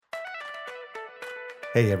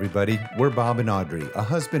Hey everybody, we're Bob and Audrey, a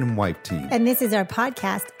husband and wife team. And this is our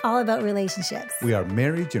podcast all about relationships. We are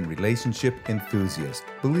marriage and relationship enthusiasts,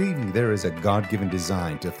 believing there is a God-given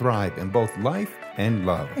design to thrive in both life and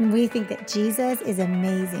love. And we think that Jesus is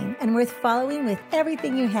amazing and worth following with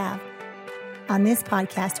everything you have. On this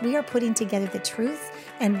podcast, we are putting together the truth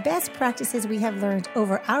and best practices we have learned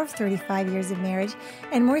over our 35 years of marriage,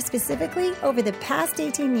 and more specifically, over the past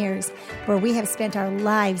 18 years, where we have spent our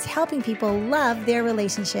lives helping people love their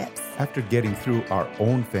relationships. After getting through our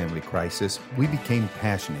own family crisis, we became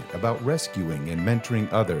passionate about rescuing and mentoring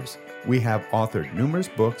others. We have authored numerous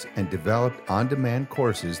books and developed on-demand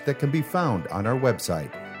courses that can be found on our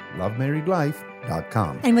website,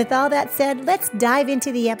 lovemarriedlife.com. And with all that said, let's dive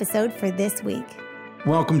into the episode for this week.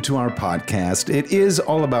 Welcome to our podcast. It is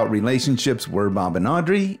all about relationships. We're Bob and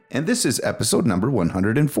Audrey, and this is episode number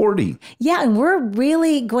 140. Yeah, and we're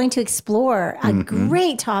really going to explore a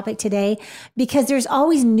great topic today because there's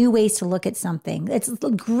always new ways to look at something. It's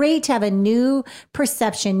great to have a new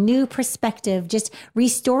perception, new perspective. Just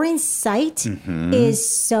restoring sight is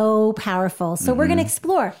so powerful. So we're going to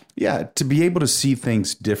explore. Yeah, to be able to see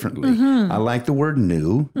things differently. I like the word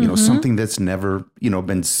new, something that's never,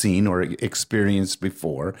 been seen or experienced before.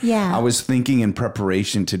 Yeah. I was thinking in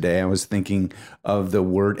preparation today, I was thinking of the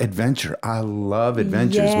word adventure. I love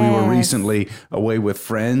adventures. Yes. We were recently away with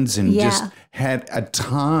friends and Yeah. just had a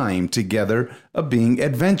time together of being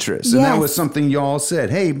adventurous. And that Yes. was something y'all said.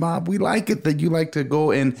 Hey, Bob, we like it that you like to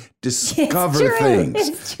go and discover true. things.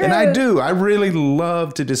 It's true. And I do. I really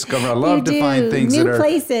love to discover. I love to find things New that are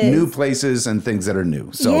places. new places and things that are new.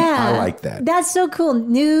 So I like that. That's so cool.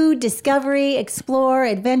 New, discovery, explore,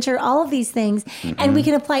 adventure, all of these things. And we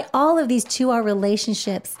can apply all of these to our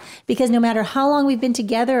relationships because no matter how long we've been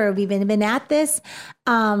together or we've been at this,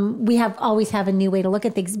 we have always have a new way to look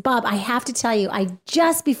at things. Bob, I have to tell you,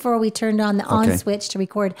 just before we turned on the on switch to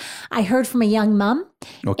record, I heard from a young mom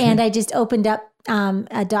and I just opened up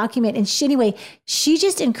a document. And she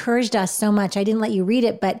just encouraged us so much. I didn't let you read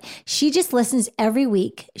it, but she just listens every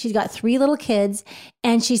week. She's got 3 little kids.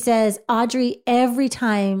 And she says, Audrey, every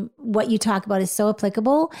time what you talk about is so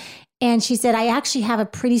applicable. And she said, I actually have a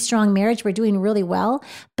pretty strong marriage. We're doing really well,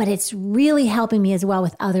 but it's really helping me as well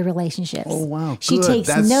with other relationships. Oh, wow. She Good.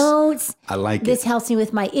 takes notes. I like This it. helps me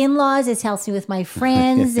with my in-laws. This helps me with my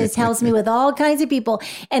friends. This helps me with all kinds of people.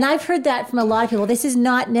 And I've heard that from a lot of people. This is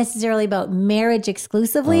not necessarily about marriage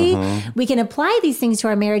exclusively. We can apply these things to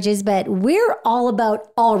our marriages, but we're all about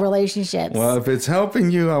all relationships. Well, if it's helping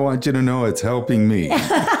you, I want you to know it's helping me.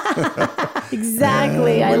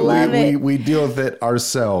 Exactly. I love it. We deal with it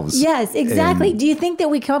ourselves. Yes, exactly. Do you think that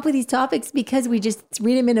we come up with these topics because we just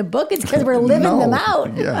read them in a book? It's because we're living them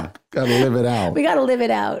out. Yeah, got to live it out. We got to live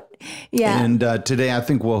it out. Yeah. And today I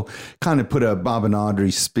think we'll kind of put a Bob and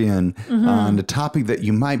Audrey spin on the topic that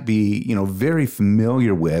you might be, very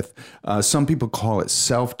familiar with. Some people call it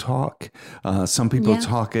self-talk. Some people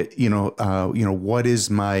talk it, what is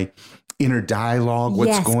my inner dialogue,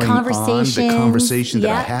 what's going on, the conversation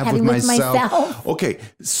that I have with myself. Okay,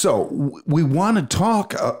 so we want to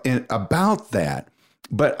talk about that.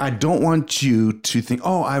 But I don't want you to think,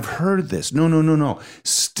 oh, I've heard this. No.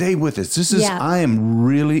 Stay with us. I am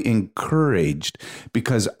really encouraged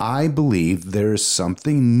because I believe there's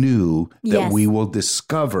something new that we will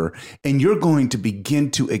discover. And you're going to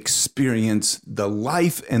begin to experience the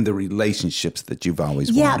life and the relationships that you've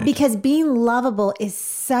always wanted. Yeah, because being lovable is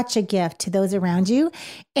such a gift to those around you.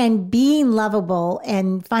 And being lovable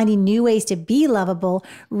and finding new ways to be lovable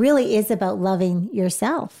really is about loving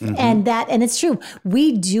yourself. And it's true. We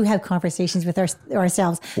do have conversations with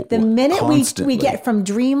ourselves. The minute we get from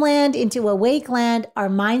dreamland into awake land, our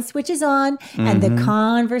mind switches on and the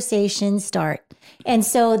conversations start. And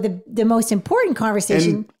so the most important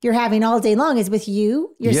conversation you're having all day long is with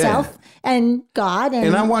you, yourself, and God.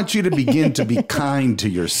 And I want you to begin to be kind to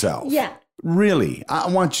yourself. Yeah. Really, I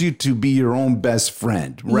want you to be your own best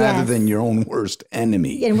friend rather than your own worst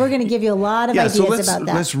enemy. And we're going to give you a lot of ideas about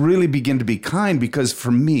that. Let's really begin to be kind because for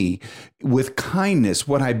me, with kindness,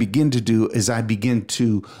 what I begin to do is I begin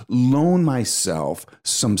to loan myself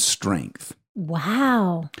some strength.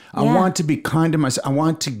 Wow. I want to be kind to myself. I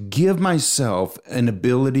want to give myself an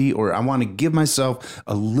ability, or I want to give myself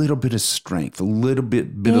a little bit of strength, a little bit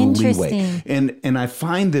of leeway. And I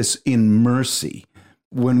find this in mercy.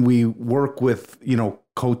 When we work with,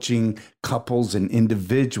 coaching couples and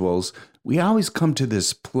individuals, we always come to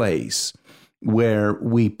this place where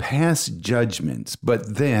we pass judgments,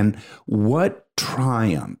 but then what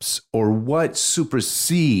triumphs or what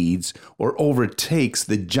supersedes or overtakes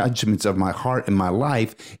the judgments of my heart and my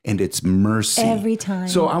life, and it's mercy. Every time.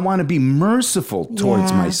 So I want to be merciful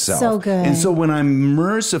towards myself. So good. And so when I'm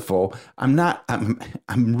merciful, I'm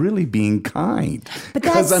really being kind,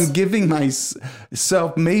 because I'm giving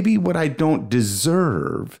myself maybe what I don't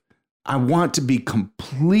deserve. I want to be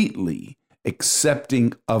completely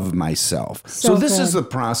accepting of myself. So this is the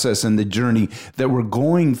process and the journey that we're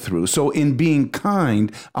going through. So in being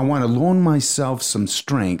kind, I want to loan myself some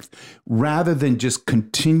strength rather than just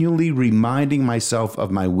continually reminding myself of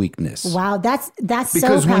my weakness. Wow, that's because so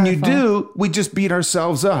powerful. when you do, we just beat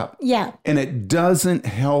ourselves up. Yeah. And it doesn't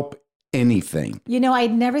help anything. You know,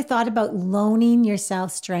 I'd never thought about loaning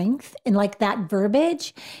yourself strength and like that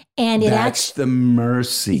verbiage. And that's the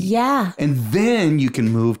mercy. Yeah. And then you can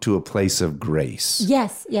move to a place of grace.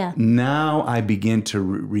 Yes. Yeah. Now I begin to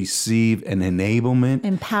receive an enablement,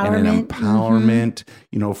 empowerment, and an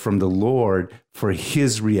empowerment, from the Lord for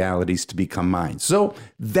his realities to become mine. So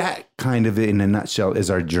that kind of, in a nutshell, is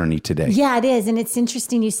our journey today. Yeah, it is. And it's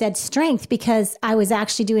interesting you said strength, because I was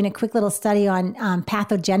actually doing a quick little study on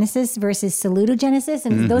pathogenesis versus salutogenesis.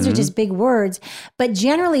 And those are just big words. But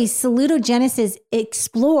generally, salutogenesis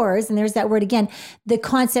explores, and there's that word again, the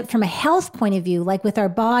concept from a health point of view, like with our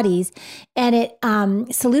bodies. And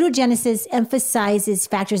salutogenesis emphasizes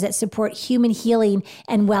factors that support human healing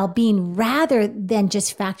and well-being rather than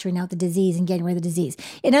just factoring out the disease and getting rid of the disease.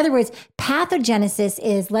 In other words, pathogenesis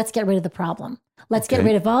is let's get rid of the problem. Let's get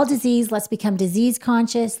rid of all disease. Let's become disease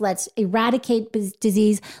conscious. Let's eradicate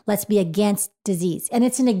disease. Let's be against disease. And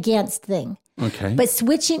it's an against thing. Okay. But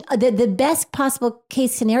switching, the best possible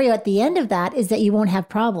case scenario at the end of that is that you won't have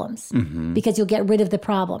problems because you'll get rid of the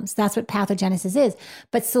problems. That's what pathogenesis is.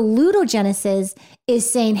 But salutogenesis is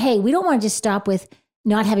saying, hey, we don't want to just stop with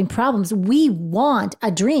not having problems. We want a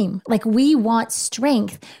dream. Like we want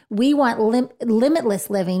strength. We want limitless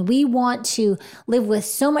living. We want to live with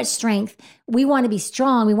so much strength. We want to be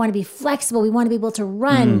strong. We want to be flexible. We want to be able to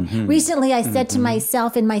run. Recently, I said to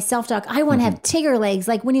myself in my self-talk, I want to have Tigger legs,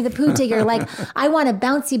 like Winnie the Pooh Tigger. Like I want to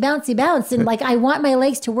bouncy, bouncy, bounce. And like, I want my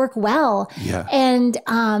legs to work well. Yeah.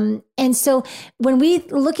 And so when we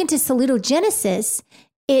look into salutogenesis,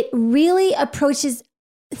 it really approaches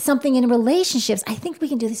something in relationships. I think we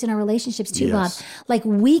can do this in our relationships too, Bob. Like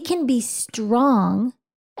we can be strong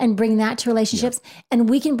and bring that to relationships, and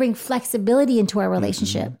we can bring flexibility into our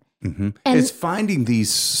relationship. And it's finding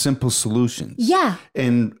these simple solutions. Yeah.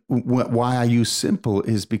 And why I use simple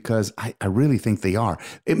is because I really think they are.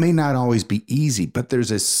 It may not always be easy, but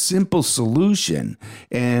there's a simple solution,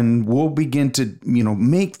 and we'll begin to,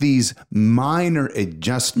 make these minor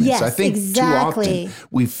adjustments. Yes, I think exactly. too often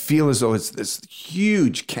we feel as though it's this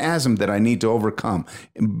huge chasm that I need to overcome.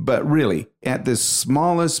 But really, at this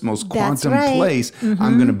smallest, most quantum place,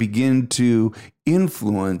 I'm going to begin to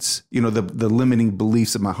influence, the limiting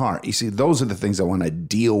beliefs of my heart. You see, those are the things I want to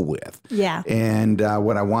deal with. Yeah. And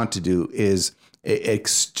what I want to do is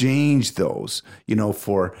exchange those,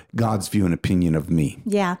 for God's view and opinion of me.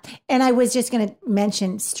 Yeah. And I was just going to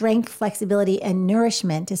mention strength, flexibility, and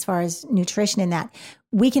nourishment as far as nutrition in that.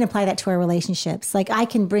 We can apply that to our relationships. Like I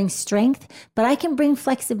can bring strength, but I can bring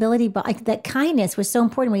flexibility. But that kindness was so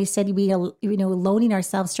important when you said we, loaning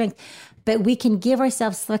ourselves strength. But we can give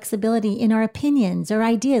ourselves flexibility in our opinions or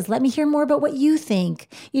ideas. Let me hear more about what you think.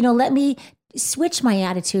 Let me switch my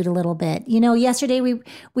attitude a little bit. Yesterday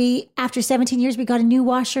we after 17 years, we got a new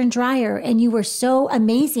washer and dryer, and you were so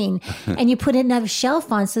amazing. And you put another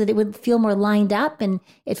shelf on so that it would feel more lined up, and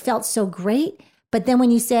it felt so great. But then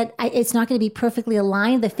when you said it's not going to be perfectly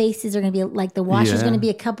aligned, the faces are going to be like the washer's going to be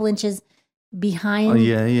a couple inches behind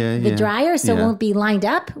the dryer, so it won't be lined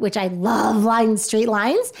up, which I love line straight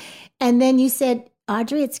lines. And then you said,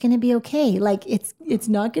 Audrey, it's going to be okay. Like it's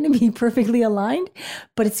not going to be perfectly aligned,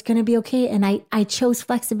 but it's going to be okay. And I chose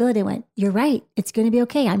flexibility. I went, you're right. It's going to be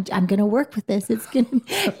okay. I'm going to work with this. It's going to,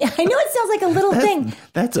 I know it sounds like a little thing.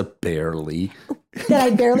 That's a barely. That I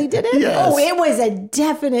barely did it? Yes. Oh, it was a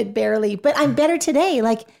definite barely, but I'm better today.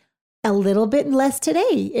 Like a little bit less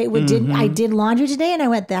today. I did laundry today, and I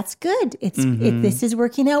went, that's good. This is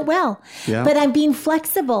working out well. Yeah. But I'm being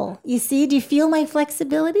flexible. You see, do you feel my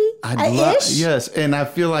flexibility? Yes. And I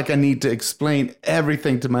feel like I need to explain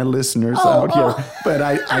everything to my listeners out here, but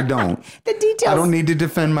I don't. The details. I don't need to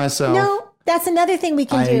defend myself. No, that's another thing we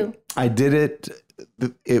can do. I did it.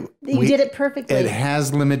 You did it perfectly. It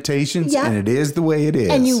has limitations, and it is the way it is.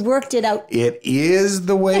 And you worked it out. It is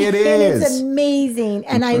the way it is. And it's amazing.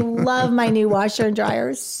 And I love my new washer and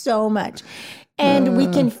dryer so much. And we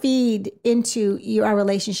can feed into our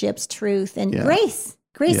relationships truth and grace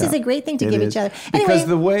Grace is a great thing to give each other. Because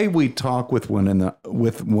the way we talk with one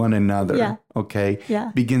another,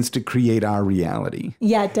 begins to create our reality.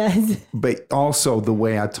 Yeah, it does. But also the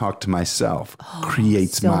way I talk to myself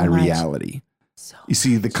creates my reality. You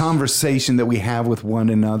see, the conversation that we have with one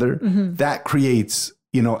another, that creates,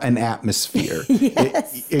 an atmosphere.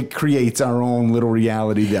 Yes. It creates our own little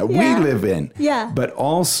reality that we live in. Yeah. But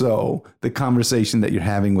also the conversation that you're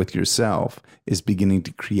having with yourself is beginning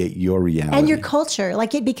to create your reality. And your culture.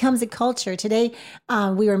 Like it becomes a culture. Today,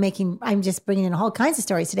 I'm just bringing in all kinds of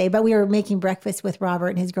stories today, but we were making breakfast with Robert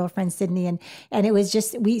and his girlfriend, Sydney. And it was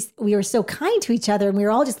just, we were so kind to each other. And we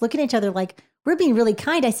were all just looking at each other like, we're being really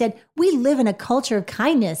kind. I said, we live in a culture of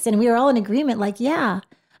kindness. And we were all in agreement like, yeah.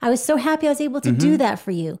 I was so happy I was able to do that for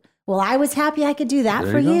you. Well, I was happy I could do that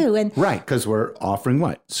for you. And right, because we're offering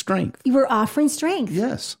what? Strength. We're offering strength.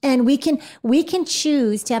 Yes. And we can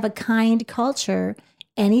choose to have a kind culture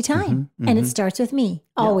anytime. And it starts with me,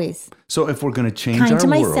 always. So if we're going to change Kind our to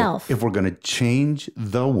world, myself. if we're going to change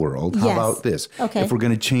the world, how about this? Okay. If we're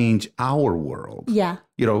going to change our world, Yeah.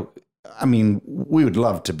 We would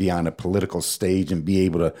love to be on a political stage and be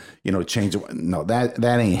able to, change it. No, that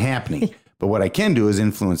ain't happening. But what I can do is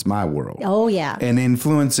influence my world. Oh, yeah. And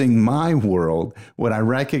influencing my world, what I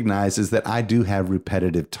recognize is that I do have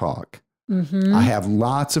repetitive talk. I have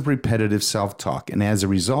lots of repetitive self-talk. And as a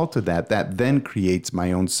result of that then creates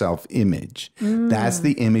my own self-image. That's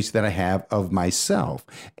the image that I have of myself.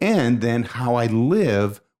 And then how I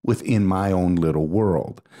live within my own little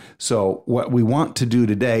world. So what we want to do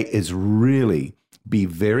today is really be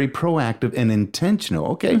very proactive and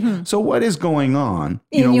intentional. Okay, so what is going on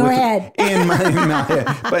in your head? In my head,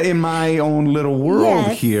 but in my own little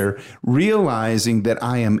world here, realizing that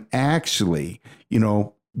I am actually,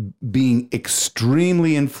 being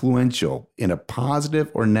extremely influential in a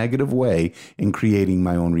positive or negative way in creating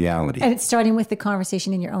my own reality. And it's starting with the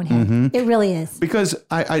conversation in your own head. It really is. Because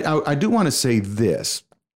I do want to say this.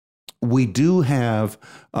 We do have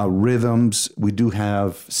rhythms, we do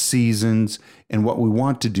have seasons, and what we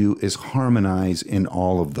want to do is harmonize in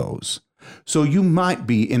all of those. So you might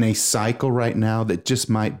be in a cycle right now that just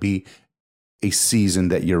might be a season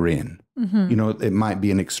that you're in. It might be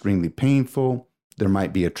an extremely painful, there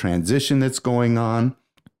might be a transition that's going on.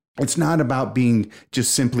 It's not about being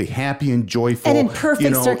just simply happy and joyful. And in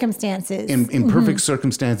perfect circumstances. In perfect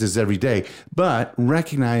circumstances every day. But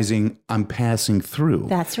recognizing I'm passing through.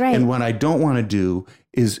 That's right. And what I don't want to do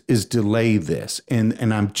is delay this.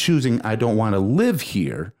 And I'm choosing I don't want to live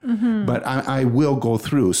here, but I will go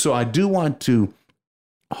through. So I do want to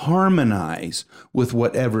harmonize with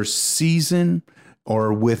whatever season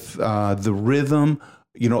or with the rhythm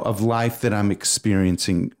of life that I'm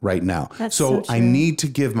experiencing right now. That's so true. I need to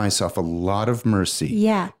give myself a lot of mercy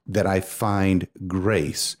that I find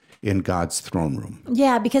grace in God's throne room.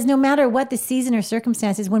 Yeah, because no matter what the season or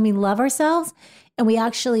circumstances, when we love ourselves and we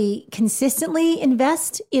actually consistently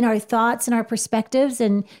invest in our thoughts and our perspectives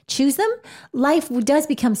and choose them, life does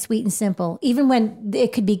become sweet and simple, even when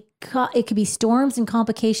it could be storms and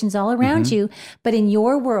complications all around you. But in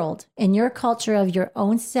your world, in your culture of your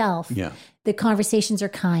own self, the conversations are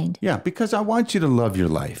kind. Yeah, because I want you to love your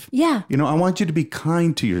life. Yeah. I want you to be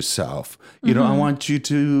kind to yourself. I want you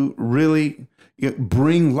to really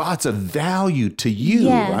bring lots of value to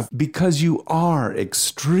you because you are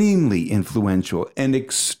extremely influential and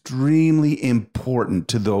extremely important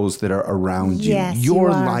to those that are around you. Yes, your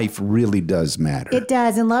life really does matter. It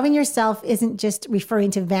does. And loving yourself isn't just referring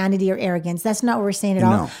to vanity or arrogance. That's not what we're saying at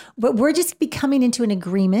all. But we're just becoming into an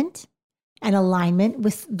agreement and alignment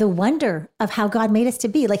with the wonder of how God made us to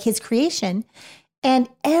be, like his creation. And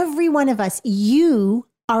every one of us, you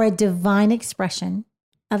are a divine expression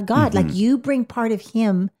of God. Like you bring part of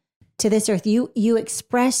him to this earth. You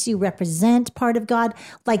express, you represent part of God.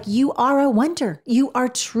 Like you are a wonder. You are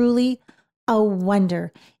truly a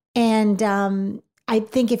wonder. And I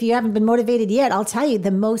think if you haven't been motivated yet, I'll tell you the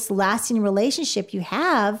most lasting relationship you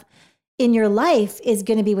have in your life is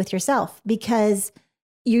going to be with yourself, because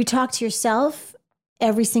you talk to yourself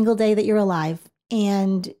every single day that you're alive,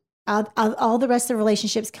 and all the rest of the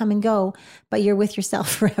relationships come and go, but you're with yourself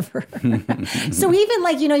forever. So even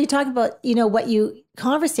like, you talk about, what you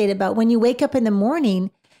conversate about when you wake up in the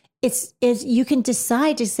morning, it's you can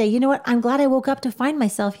decide to say, you know what, I'm glad I woke up to find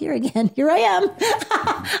myself here again. Here I am.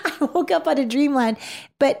 I woke up out of dreamland.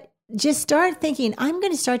 But just start thinking, I'm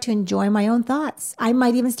going to start to enjoy my own thoughts. I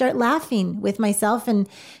might even start laughing with myself, and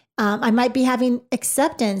I might be having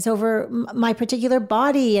acceptance over my particular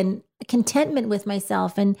body and contentment with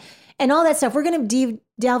myself and all that stuff. We're going to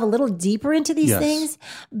delve a little deeper into these things.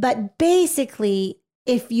 But basically,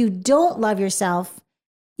 if you don't love yourself,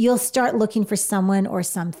 you'll start looking for someone or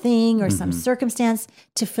something or some circumstance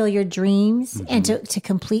to fill your dreams and to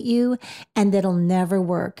complete you, and that'll never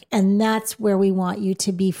work. And that's where we want you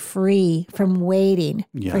to be free from waiting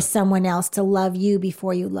for someone else to love you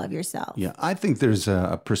before you love yourself. Yeah, I think there's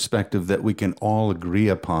a perspective that we can all agree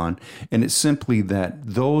upon, and it's simply that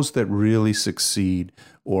those that really succeed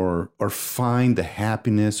or find the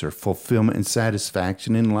happiness or fulfillment and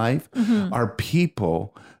satisfaction in life are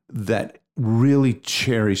people that really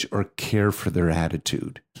cherish or care for their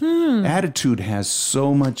attitude. Attitude has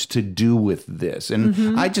so much to do with this.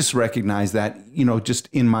 And I just recognize that, just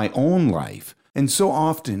in my own life. And so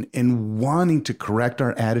often in wanting to correct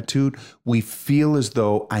our attitude, we feel as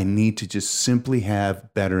though I need to just simply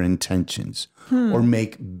have better intentions or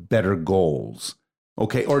make better goals.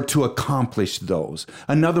 Okay, or to accomplish those.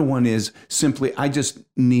 Another one is simply, I just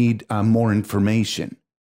need more information.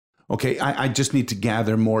 Okay, I just need to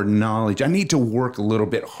gather more knowledge. I need to work a little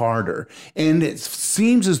bit harder. And it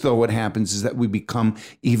seems as though what happens is that we become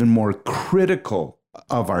even more critical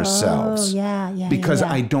of ourselves. Because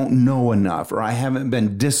I don't know enough, or I haven't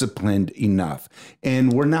been disciplined enough.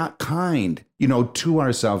 And we're not kind, to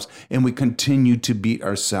ourselves, and we continue to beat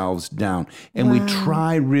ourselves down. And we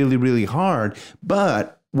try really, really hard,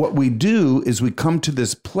 but what we do is we come to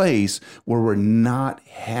this place where we're not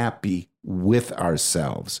happy with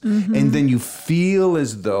ourselves. And then you feel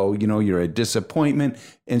as though, you're a disappointment.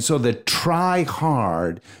 And so the try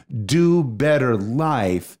hard, do better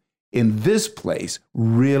life in this place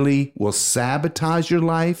really will sabotage your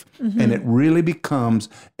life. And it really becomes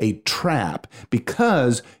a trap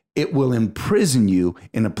because it will imprison you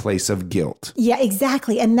in a place of guilt. Yeah,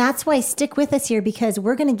 exactly. And that's why stick with us here, because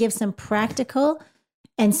we're going to give some practical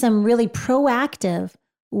and some really proactive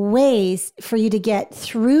ways for you to get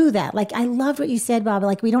through that. Like, I loved what you said, Bob.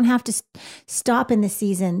 Like, we don't have to stop in the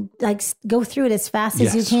season. Like, go through it as fast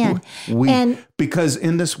as you can. Because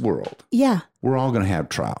in this world, we're all going to have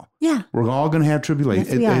trial. Yeah. We're all going to have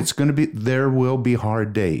tribulation. It's going to be, there will be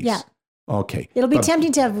hard days. Yeah. Okay. It'll be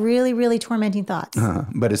tempting to have really, really tormenting thoughts.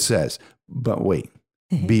 But it says, but wait.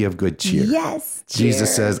 Be of good cheer. Yes.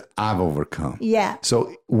 Jesus says, I've overcome. Yeah.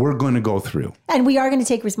 So we're going to go through. And we are going to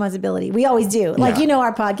take responsibility. We always do. Like,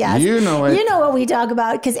 our podcast. You know it. You know what we talk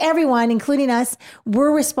about, because everyone, including us,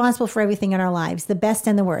 we're responsible for everything in our lives, the best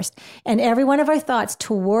and the worst. And every one of our thoughts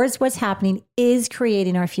towards what's happening is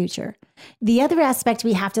creating our future. The other aspect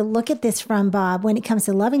we have to look at this from, Bob, when it comes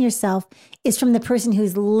to loving yourself, is from the person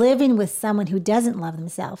who's living with someone who doesn't love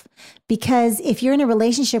themselves. Because if you're in a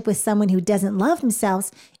relationship with someone who doesn't love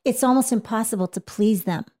themselves, it's almost impossible to please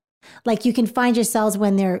them. Like, you can find yourselves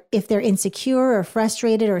if they're insecure or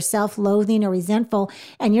frustrated or self-loathing or resentful,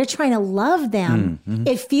 and you're trying to love them,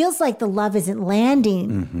 it feels like the love isn't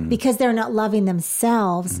landing because they're not loving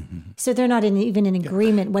themselves. So they're not even in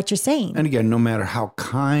agreement with what you're saying. And again, no matter how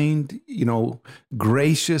kind,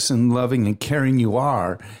 gracious and loving and caring you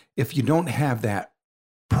are, if you don't have that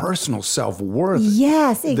personal self-worth.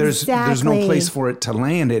 Yes, exactly. There's no place for it to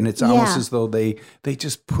land, and it's almost as though they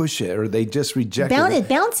just push it or they just reject it. It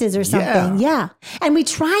bounces or something. Yeah. And we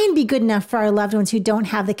try and be good enough for our loved ones who don't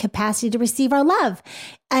have the capacity to receive our love.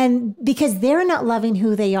 And because they're not loving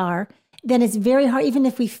who they are, then it's very hard, even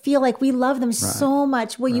if we feel like we love them so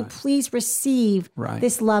much, will you please receive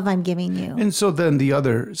this love I'm giving you? And so then the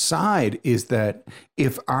other side is that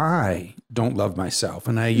if I don't love myself,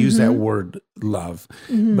 and I use that word love,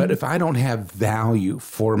 but if I don't have value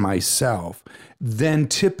for myself, then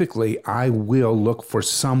typically I will look for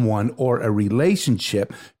someone or a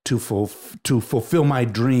relationship to fulfill my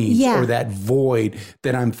dreams or that void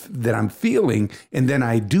that I'm feeling, and then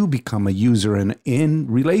I do become a user in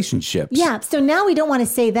relationships. Yeah. So now we don't want to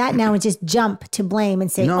say that now and just jump to blame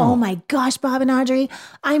and say, "Oh my gosh, Bob and Audrey,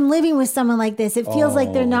 I'm living with someone like this. It feels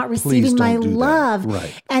like they're not receiving my love."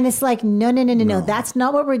 Right. And it's like, no. That's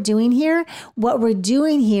not what we're doing here. What we're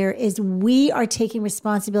doing here is we are taking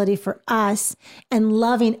responsibility for us and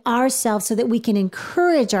loving ourselves so that we can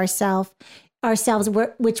encourage ourselves,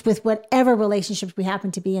 which with whatever relationships we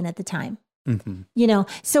happen to be in at the time.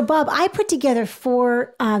 So Bob, I put together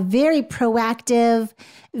 4 very proactive,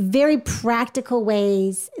 very practical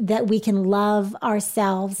ways that we can love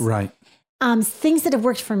ourselves. Right. Things that have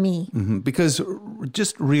worked for me. Because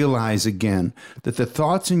just realize again that the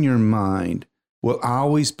thoughts in your mind will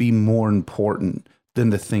always be more important than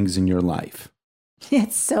the things in your life.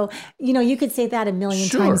 It's so, you could say that a million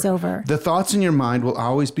times over. The thoughts in your mind will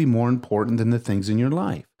always be more important than the things in your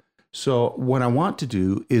life. So what I want to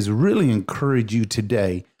do is really encourage you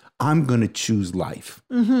today. I'm going to choose life.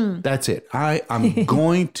 That's it. I'm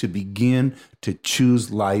going to begin to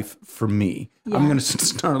choose life for me. Yeah. I'm going to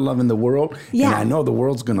start loving the world, and I know the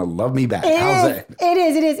world's going to love me back. How's that? It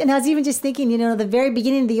is. And I was even just thinking, the very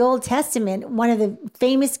beginning of the Old Testament, one of the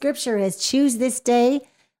famous scripture is choose this day,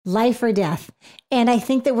 life or death. And I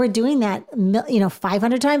think that we're doing that,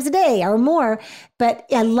 500 times a day or more. But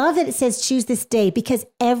I love that it says choose this day, because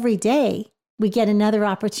every day we get another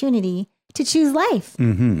opportunity to choose life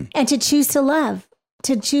and to choose to love.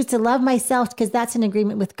 To choose to love myself, because that's an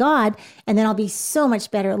agreement with God. And then I'll be so much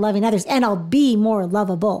better at loving others, and I'll be more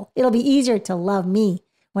lovable. It'll be easier to love me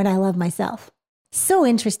when I love myself. So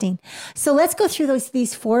interesting. So let's go through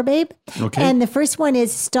these 4, babe. Okay. And the first one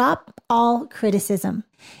is stop all criticism.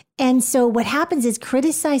 And so what happens is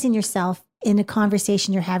criticizing yourself in a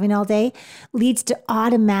conversation you're having all day leads to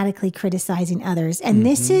automatically criticizing others. And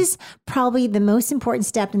this is probably the most important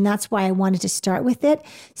step. And that's why I wanted to start with it.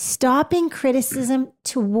 Stopping criticism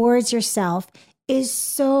towards yourself is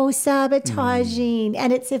so sabotaging.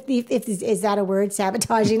 And it's, is that a word,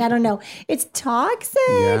 sabotaging? I don't know. It's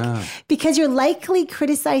toxic because you're likely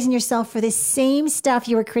criticizing yourself for the same stuff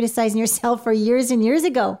you were criticizing yourself for years and years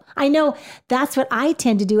ago. I know that's what I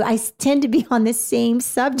tend to do. I tend to be on the same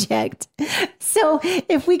subject. So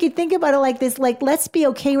if we could think about it like this, like, let's be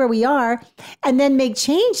okay where we are and then make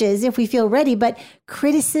changes if we feel ready. But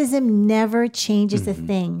criticism never changes a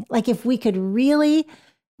thing. Like, if we could really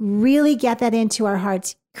get that into our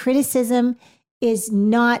hearts, criticism is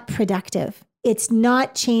not productive. It's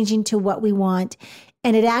not changing to what we want.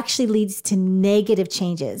 And it actually leads to negative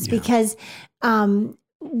changes because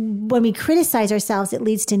when we criticize ourselves, it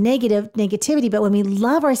leads to negativity. But when we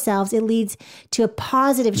love ourselves, it leads to a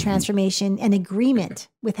positive transformation and agreement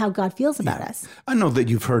with how God feels about us. I know that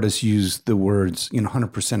you've heard us use the words,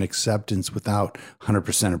 100% acceptance without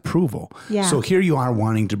 100% approval. Yeah. So here you are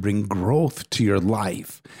wanting to bring growth to your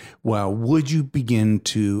life. Well, would you begin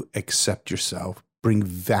to accept yourself, bring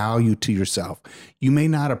value to yourself? You may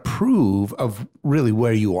not approve of really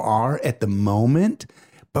where you are at the moment,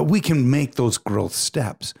 but we can make those growth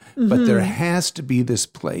steps. But there has to be this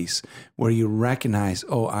place where you recognize,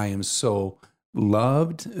 oh, I am so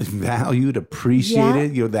loved, valued,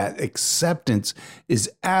 appreciated. That acceptance is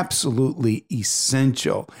absolutely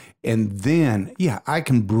essential. And then, I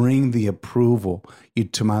can bring the approval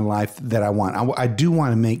to my life that I want. I do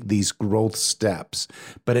want to make these growth steps,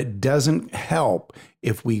 but it doesn't help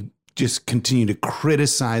if we just continue to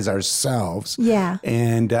criticize ourselves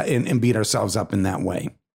and beat ourselves up in that way.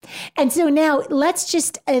 And so now let's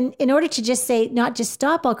just, in order to just say, not just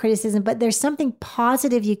stop all criticism, but there's something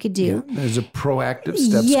positive you could do. Yeah, there's a proactive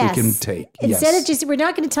steps we can take. Instead of just, we're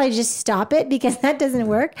not going to tell you just stop it, because that doesn't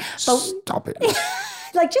work. But stop it.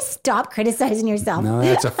 Like, just stop criticizing yourself. No,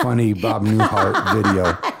 that's a funny Bob Newhart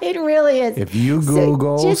video. It really is. If you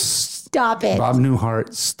Google just stop it. Bob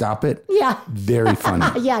Newhart, stop it. Yeah. Very funny.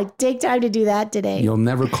 Take time to do that today. You'll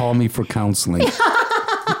never call me for counseling.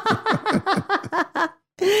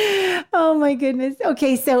 Oh my goodness.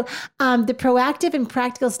 Okay. So the proactive and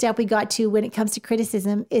practical step we got to when it comes to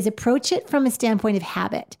criticism is approach it from a standpoint of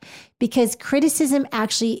habit, because criticism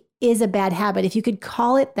actually is a bad habit, if you could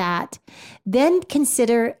call it that. Then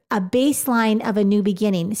consider a baseline of a new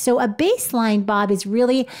beginning. So a baseline, Bob, is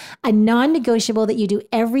really a non-negotiable that you do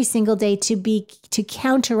every single day to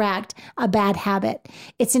counteract a bad habit.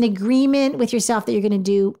 It's an agreement with yourself that you're going to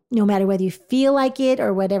do, no matter whether you feel like it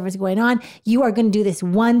or whatever's going on, you are going to do this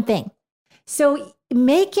one thing. So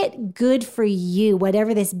make it good for you,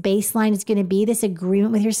 whatever this baseline is going to be, this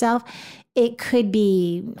agreement with yourself. It could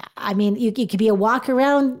be, it could be a walk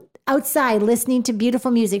around outside listening to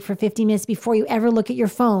beautiful music for 15 minutes before you ever look at your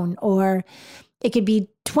phone. Or it could be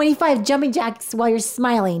 25 jumping jacks while you're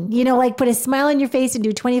smiling, like put a smile on your face and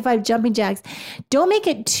do 25 jumping jacks. Don't make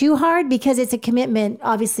it too hard, because it's a commitment,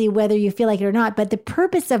 obviously, whether you feel like it or not. But the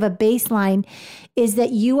purpose of a baseline is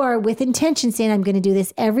that you are with intention saying, I'm going to do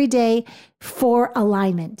this every day for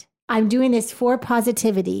alignment. I'm doing this for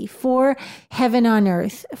positivity, for heaven on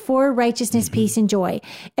earth, for righteousness, peace, and joy.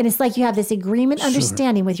 And it's like you have this agreement,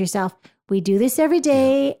 understanding with yourself. We do this every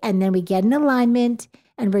day, and then we get in alignment,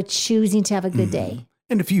 and we're choosing to have a good day.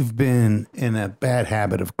 And if you've been in a bad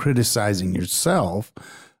habit of criticizing yourself,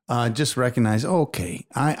 just recognize, okay,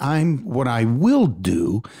 I'm what I will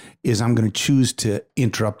do is I'm going to choose to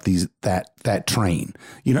interrupt that train.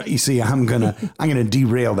 You see, I'm gonna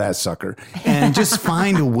derail that sucker, and just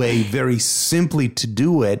find a way very simply to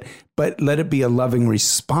do it, but let it be a loving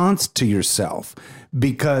response to yourself,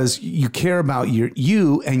 because you care about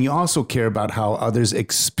you, and you also care about how others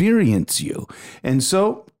experience you. And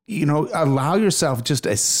so allow yourself just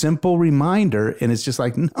a simple reminder. And it's just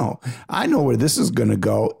like, no, I know where this is going to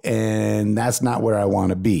go. And that's not where I want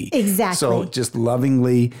to be. Exactly. So just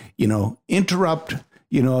lovingly, interrupt,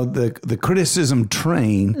 the criticism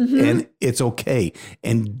train, and it's okay.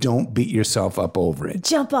 And don't beat yourself up over it.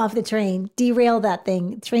 Jump off the train, derail that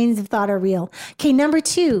thing. Trains of thought are real. Okay. Number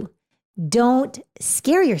 2, don't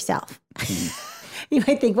scare yourself. You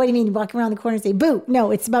might think, what do you mean? You walk around the corner and say, boo.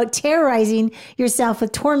 No, it's about terrorizing yourself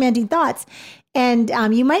with tormenting thoughts. And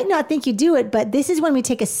you might not think you do it, but this is when we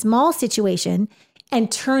take a small situation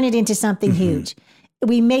and turn it into something huge.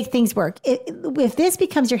 We make things work. If this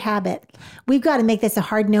becomes your habit, we've got to make this a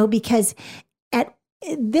hard no, because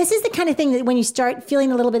this is the kind of thing that when you start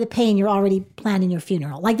feeling a little bit of pain, you're already planning your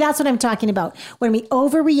funeral. Like, that's what I'm talking about. When we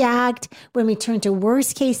overreact, when we turn to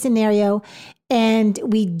worst case scenario, and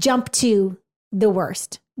we jump to the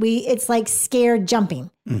worst. It's like scared jumping.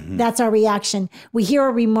 That's our reaction. We hear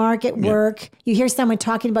a remark at work. You hear someone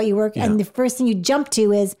talking about your work, and the first thing you jump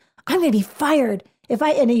to is, I'm going to be fired.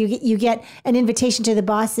 And you get an invitation to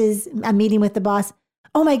a meeting with the boss.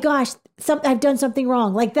 Oh my gosh, I've done something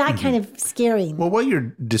wrong. Like that kind of scaring. Well, what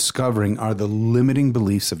you're discovering are the limiting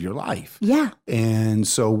beliefs of your life. Yeah. And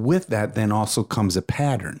so with that, then also comes a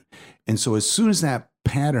pattern. And so as soon as that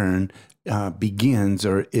pattern begins,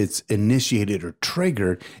 or it's initiated or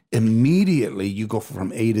triggered, immediately you go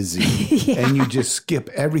from A to Z and you just skip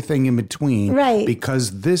everything in between. Right.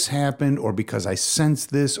 Because this happened, or because I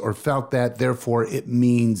sensed this or felt that, therefore it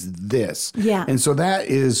means this. Yeah. And so that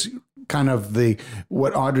is kind of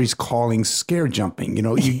what Audrey's calling scare jumping.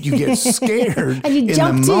 You get scared and you in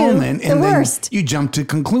jump the moment, the and worst. then you jump to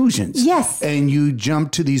conclusions. Yes. And you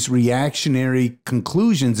jump to these reactionary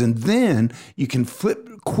conclusions, and then you can flip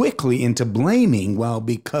quickly into blaming, well,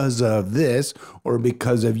 because of this, or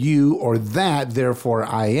because of you, or that, therefore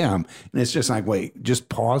I am. And it's just like, wait, just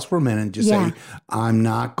pause for a minute and just say, I'm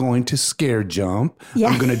not going to scare jump.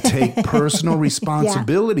 I'm going to take personal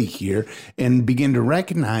responsibility here and begin to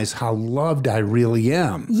recognize how loved I really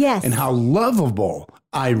am. Yes. And how lovable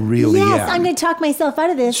I really am. Yes, I'm going to talk myself out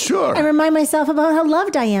of this. Sure. And remind myself about how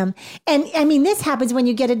loved I am. And I mean, this happens when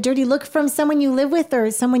you get a dirty look from someone you live with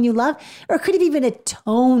or someone you love, or it could have even a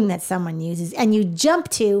tone that someone uses, and you jump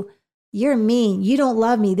to, you're mean. You don't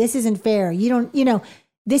love me. This isn't fair.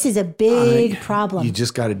 This is a big problem. You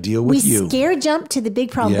just got to deal with you. We scare jump to the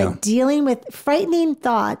big problem. Yeah. But dealing with frightening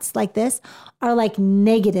thoughts like this are like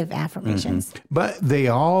negative affirmations. But they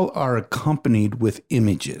all are accompanied with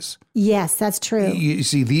images. Yes, that's true. You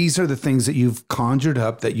see, these are the things that you've conjured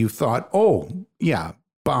up that you thought, oh, yeah,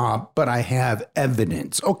 Bob, but I have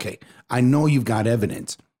evidence. Okay, I know you've got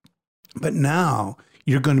evidence. But now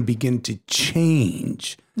you're going to begin to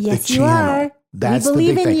change the channel. You are. That's we believe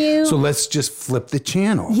the big in thing. you. So let's just flip the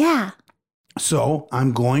channel. Yeah. So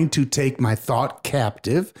I'm going to take my thought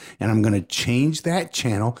captive, and I'm going to change that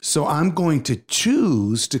channel. So I'm going to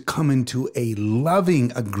choose to come into a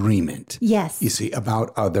loving agreement. Yes. You see,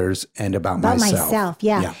 about others and about myself.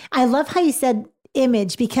 Yeah. I love how you said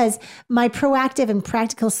image, because my proactive and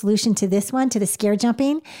practical solution to this one, to the scare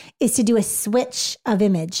jumping, is to do a switch of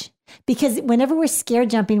image. Because whenever we're scare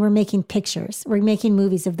jumping, we're making pictures. We're making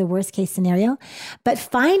movies of the worst case scenario. But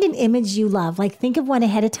find an image you love. Like, think of one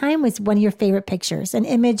ahead of time with one of your favorite pictures, an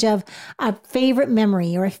image of a favorite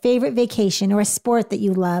memory or a favorite vacation or a sport that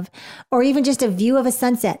you love, or even just a view of a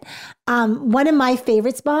sunset. One of my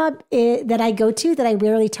favorites, Bob, that I go to, that I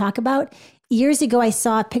rarely talk about. Years ago, I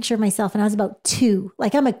saw a picture of myself and I was about 2.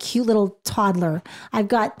 Like, I'm a cute little toddler.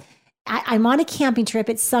 I'm on a camping trip.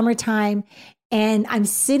 It's summertime. And I'm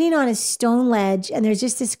sitting on a stone ledge, and there's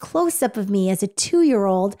just this close-up of me as a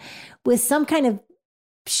 2-year-old with some kind of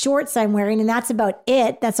shorts I'm wearing, and that's about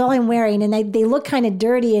it. That's all I'm wearing. And they look kind of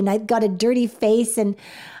dirty, and I've got a dirty face, and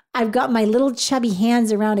I've got my little chubby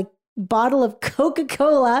hands around a bottle of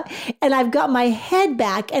Coca-Cola, and I've got my head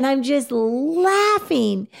back, and I'm just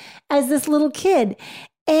laughing as this little kid.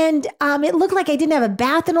 And it looked like I didn't have a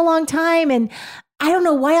bath in a long time, and I don't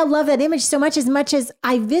know why I love that image so much as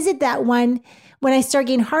I visit that one when I start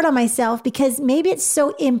getting hard on myself, because maybe it's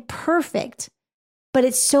so imperfect, but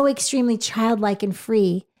it's so extremely childlike and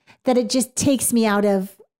free that it just takes me out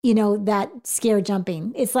of, that scare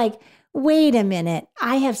jumping. It's like, wait a minute,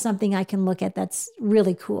 I have something I can look at that's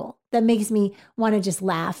really cool, that makes me want to just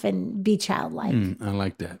laugh and be childlike. I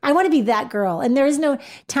like that. I want to be that girl. And there is no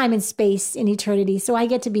time and space in eternity, so I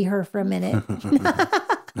get to be her for a minute.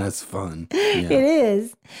 That's fun. Yeah. It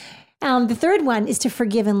is. The third one is to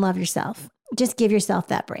forgive and love yourself. Just give yourself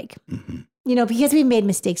that break. Mm-hmm. Because we've made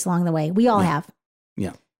mistakes along the way. We all have.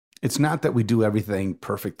 Yeah. It's not that we do everything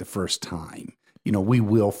perfect the first time. we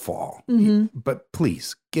will fall. But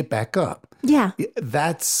please get back up. Yeah.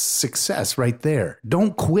 That's success right there.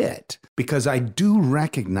 Don't quit, because I do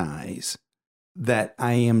recognize that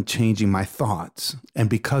I am changing my thoughts. And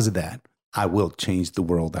because of that, I will change the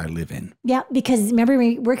world I live in. Yeah, because remember,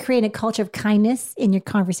 we're creating a culture of kindness in your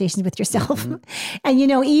conversations with yourself.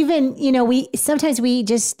 And, we sometimes we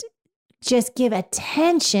just give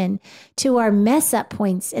attention to our mess up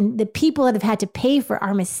points and the people that have had to pay for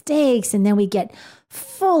our mistakes. And then we get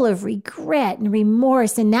full of regret and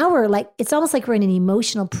remorse. And now it's almost like we're in an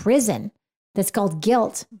emotional prison that's called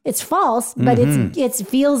guilt. It's false, but it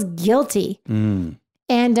feels guilty.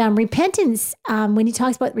 And repentance, when he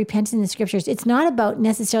talks about repentance in the scriptures, it's not about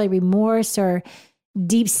necessarily remorse or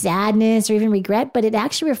deep sadness or even regret, but it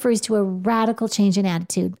actually refers to a radical change in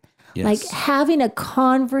attitude. Yes. Like having a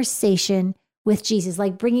conversation with Jesus,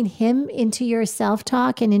 like bringing him into your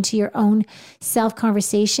self-talk and into your own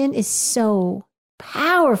self-conversation is so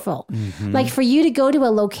powerful. Like for you to go to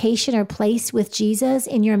a location or place with Jesus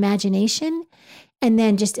in your imagination and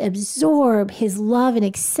then just absorb his love and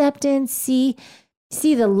acceptance, see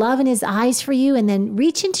the love in his eyes for you, and then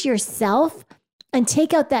reach into yourself and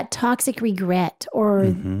take out that toxic regret or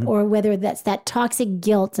whether that's that toxic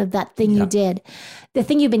guilt of that thing you did, the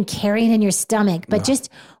thing you've been carrying in your stomach. But just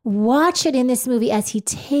watch it in this movie as he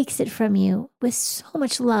takes it from you with so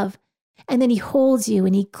much love. And then he holds you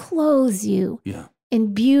and he clothes you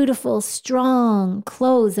in beautiful, strong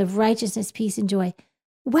clothes of righteousness, peace, and joy.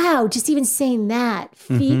 Wow, just even saying that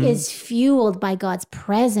is fueled by God's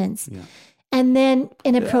presence. Yeah. And then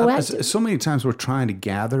in a proactive... So many times we're trying to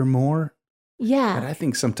gather more. Yeah. But I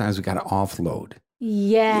think sometimes we got to offload.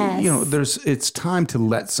 Yes. It's time to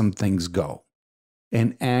let some things go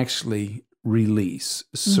and actually release,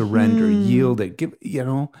 surrender, yield it,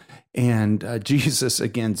 and Jesus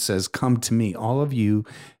again says, come to me, all of you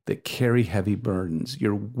that carry heavy burdens.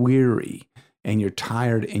 You're weary and you're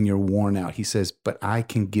tired and you're worn out. He says, but I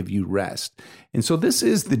can give you rest. And so this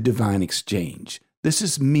is the divine exchange. This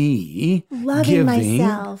is me loving giving,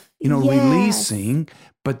 myself, releasing,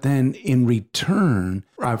 but then in return,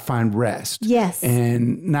 I find rest. Yes.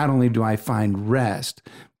 And not only do I find rest,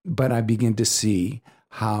 but I begin to see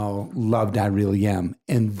how loved I really am.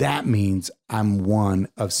 And that means I'm one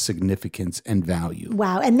of significance and value.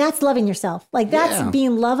 Wow. And that's loving yourself. Like that's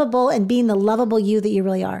being lovable and being the lovable you that you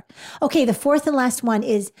really are. Okay. The fourth and last one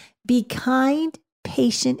is be kind,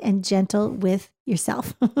 patient, and gentle with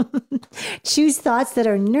yourself. Choose thoughts that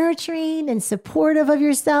are nurturing and supportive of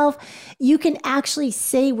yourself. You can actually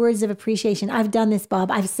say words of appreciation. I've done this,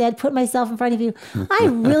 Bob. I've said, put myself in front of you. I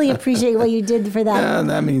really appreciate what you did for that. Yeah,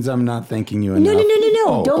 that means I'm not thanking you enough. No.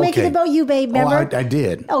 Oh, Don't make it about you, babe. Remember? I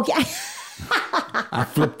did. Okay. I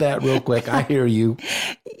flipped that real quick. I hear you.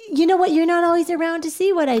 You know what? You're not always around to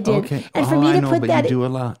see what I did. Okay. And for me to put that, you do a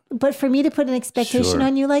lot. But for me to put an expectation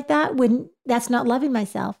on you like that, that's not loving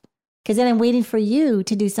myself. Because then I'm waiting for you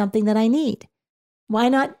to do something that I need. Why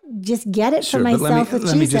not just get it for myself with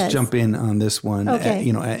Jesus? Let me just jump in on this one. Okay.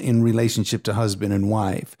 In relationship to husband and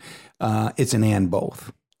wife, it's an and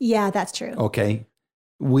both. Yeah, that's true. Okay.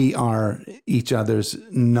 We are each other's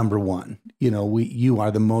number one. You are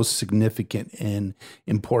the most significant and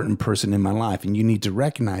important person in my life. And you need to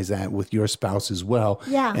recognize that with your spouse as well.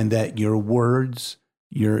 Yeah. And that your words,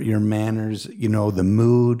 your manners, the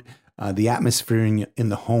mood, the atmosphere in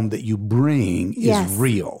the home that you bring is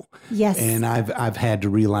real. Yes. And I've had to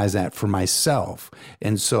realize that for myself.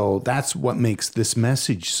 And so that's what makes this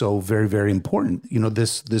message so very, very important.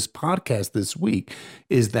 This podcast this week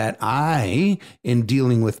is that I, in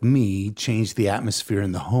dealing with me, change the atmosphere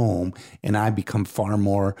in the home and I become far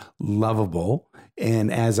more lovable.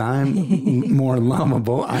 And as I'm more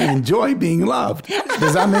lovable, I enjoy being loved.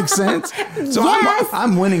 Does that make sense? So yes.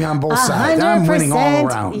 I'm winning on both sides. I'm winning all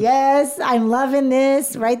around. Yes, I'm loving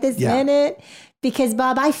this right this minute. Because,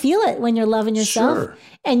 Bob, I feel it when you're loving yourself. Sure.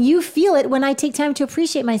 And you feel it when I take time to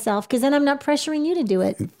appreciate myself, because then I'm not pressuring you to do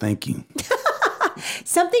it. Thank you.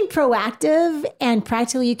 Something proactive and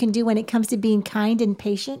practical you can do when it comes to being kind and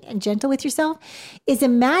patient and gentle with yourself is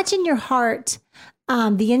imagine your heart,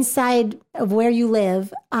 the inside of where you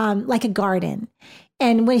live, like a garden.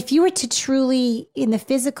 And if you were to truly, in the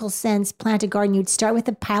physical sense, plant a garden, you'd start with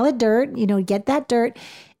a pile of dirt, get that dirt.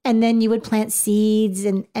 And then you would plant seeds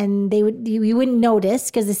and you wouldn't notice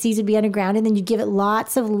because the seeds would be underground. And then you give it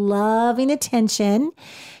lots of loving attention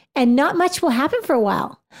and not much will happen for a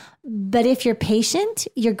while. But if you're patient,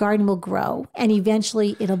 your garden will grow and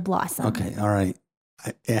eventually it'll blossom. Okay. All right.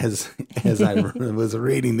 As I was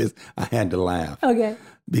reading this, I had to laugh. Okay.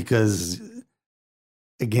 Because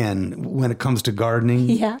again, when it comes to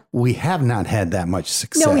gardening, we have not had that much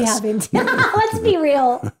success. No, we haven't. Let's be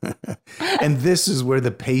real. And this is where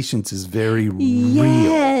the patience is very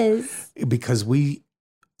real. Because we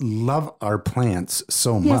love our plants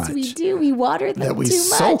so much. Yes, we do. We water them that we too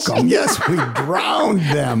soak much. them. Yes, we drown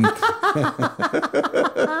them.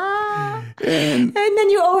 and then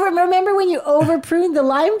you remember when you over pruned the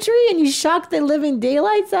lime tree and you shocked the living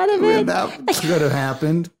daylights out of it? That could have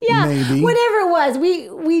happened. Yeah, maybe. Whatever it was,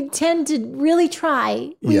 we tend to really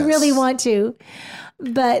try. We really want to.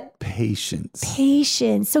 But patience.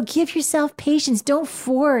 So give yourself patience. Don't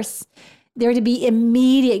force there to be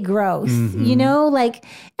immediate growth,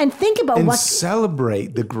 and think about and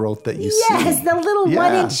celebrate the growth that you see. Yes, the little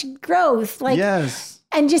 1-inch growth.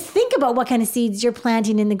 And just think about what kind of seeds you're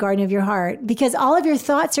planting in the garden of your heart, because all of your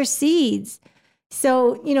thoughts are seeds.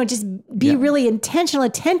 So, just be really intentional,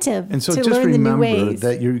 attentive and so to just learn the new remember ways.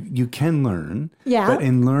 that you can learn, but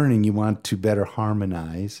in learning, you want to better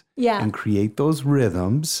harmonize and create those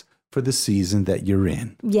rhythms for the season that you're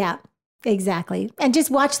in. Yeah. Exactly. And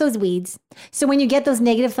just watch those weeds. So when you get those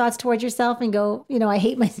negative thoughts towards yourself and go, I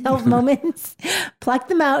hate myself moments, pluck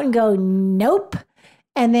them out and go, nope.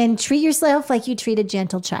 And then treat yourself like you treat a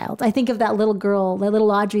gentle child. I think of that little girl, that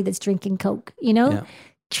little Audrey that's drinking Coke,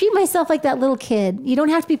 Treat myself like that little kid. You don't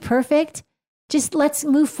have to be perfect. Just let's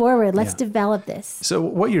move forward. Let's develop this. So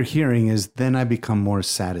what you're hearing is then I become more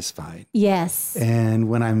satisfied. Yes. And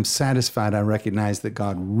when I'm satisfied, I recognize that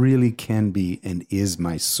God really can be and is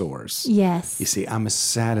my source. Yes. You see, I'm a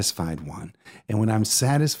satisfied one. And when I'm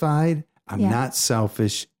satisfied, I'm not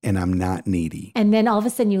selfish and I'm not needy. And then all of a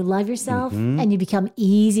sudden you love yourself and you become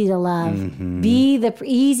easy to love. Be the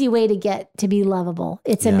easy way to get to be lovable.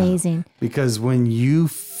 It's amazing. Because when you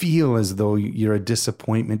feel as though you're a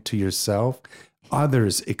disappointment to yourself,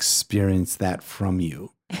 others experience that from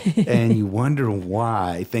you. And you wonder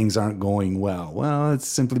why things aren't going well. Well, it's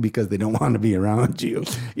simply because they don't want to be around you.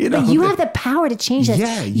 But you have the power to change this.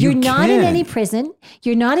 Yeah, You're not in any prison.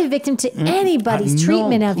 You're not a victim to anybody's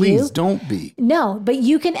treatment of you. Please don't be. No, but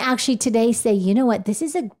you can actually today say, you know what? This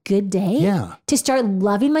is a good day to start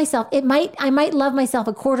loving myself. I might love myself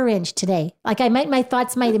a 1/4 inch today. My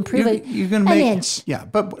thoughts might improve you're gonna an make, inch. Yeah,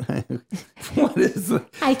 but what is it?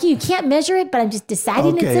 You can't measure it, but I'm just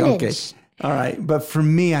deciding it's an inch. All right. But for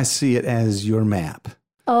me, I see it as your map.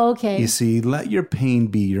 Oh, okay. You see, let your pain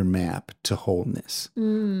be your map to wholeness.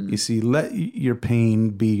 You see, let your pain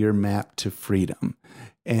be your map to freedom.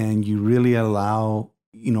 And you really allow,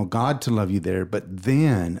 God to love you there, but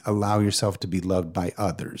then allow yourself to be loved by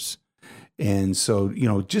others. And so,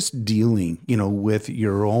 just dealing, with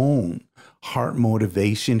your own heart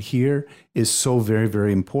motivation here is so very,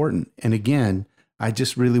 very important. And again, I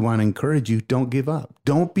just really want to encourage you, don't give up.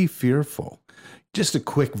 Don't be fearful. Just a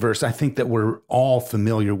quick verse I think that we're all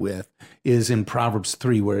familiar with is in Proverbs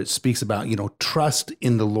 3, where it speaks about, trust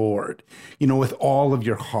in the Lord, with all of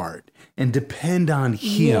your heart and depend on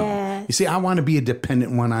him. Yes. You see, I want to be a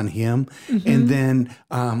dependent one on him and then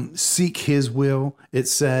seek his will, it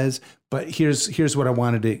says. But here's what I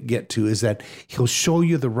wanted to get to is that he'll show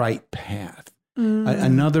you the right path.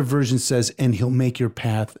 Another version says, and he'll make your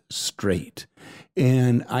path straight.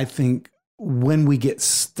 And I think when we get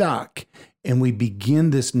stuck and we begin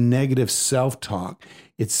this negative self-talk,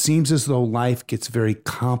 it seems as though life gets very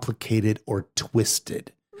complicated or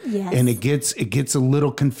twisted. Yes. And it gets a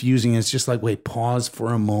little confusing. It's just like, wait, pause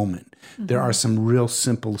for a moment. There are some real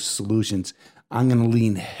simple solutions. I'm going to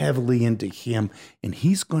lean heavily into him, and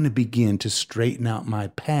he's going to begin to straighten out my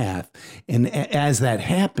path. And as that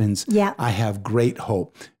happens, I have great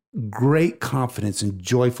hope, great confidence, and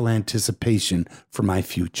joyful anticipation for my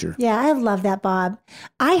future. Yeah, I love that, Bob.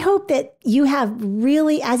 I hope that you have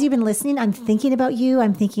really, as you've been listening, I'm thinking about you.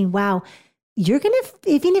 I'm thinking, wow, you're going to,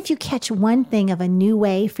 even if you catch one thing of a new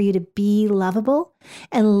way for you to be lovable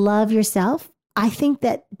and love yourself, I think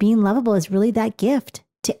that being lovable is really that gift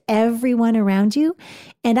to everyone around you.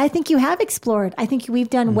 And I think you have explored. I think we've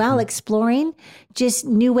done well exploring just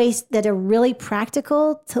new ways that are really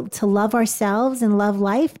practical to love ourselves and love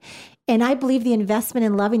life. And I believe the investment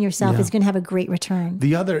in loving yourself is going to have a great return.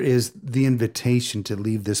 The other is the invitation to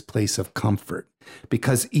leave this place of comfort.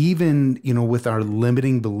 Because even, with our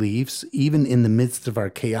limiting beliefs, even in the midst of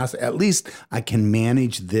our chaos, at least I can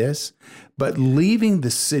manage this. But leaving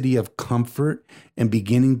the city of comfort and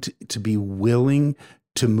beginning to be willing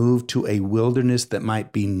to move to a wilderness that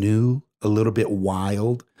might be new, a little bit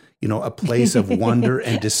wild, a place of wonder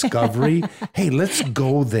and discovery, hey, let's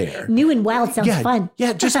go there. New and wild sounds fun.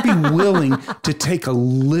 Yeah, just be willing to take a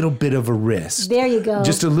little bit of a risk. There you go.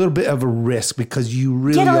 Just a little bit of a risk because you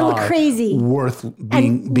really get a little are crazy. Worth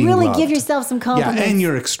and being really loved. give yourself some compliments. Yeah, and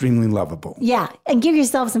you're extremely lovable. Yeah, and give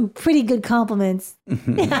yourself some pretty good compliments.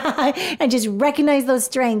 And just recognize those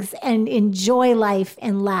strengths and enjoy life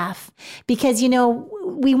and laugh. Because,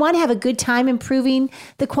 we want to have a good time improving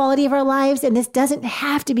the quality of our lives. And this doesn't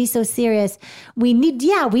have to be so serious. We need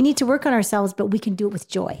to work on ourselves, but we can do it with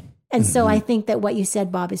joy. And so I think that what you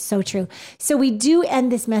said, Bob, is so true. So we do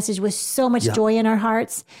end this message with so much joy in our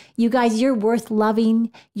hearts. You guys, you're worth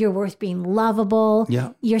loving. You're worth being lovable.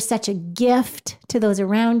 Yeah. You're such a gift to those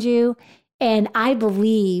around you. And I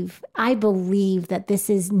believe that this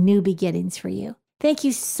is new beginnings for you. Thank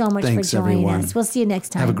you so much for joining us. We'll see you next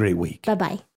time. Have a great week. Bye-bye.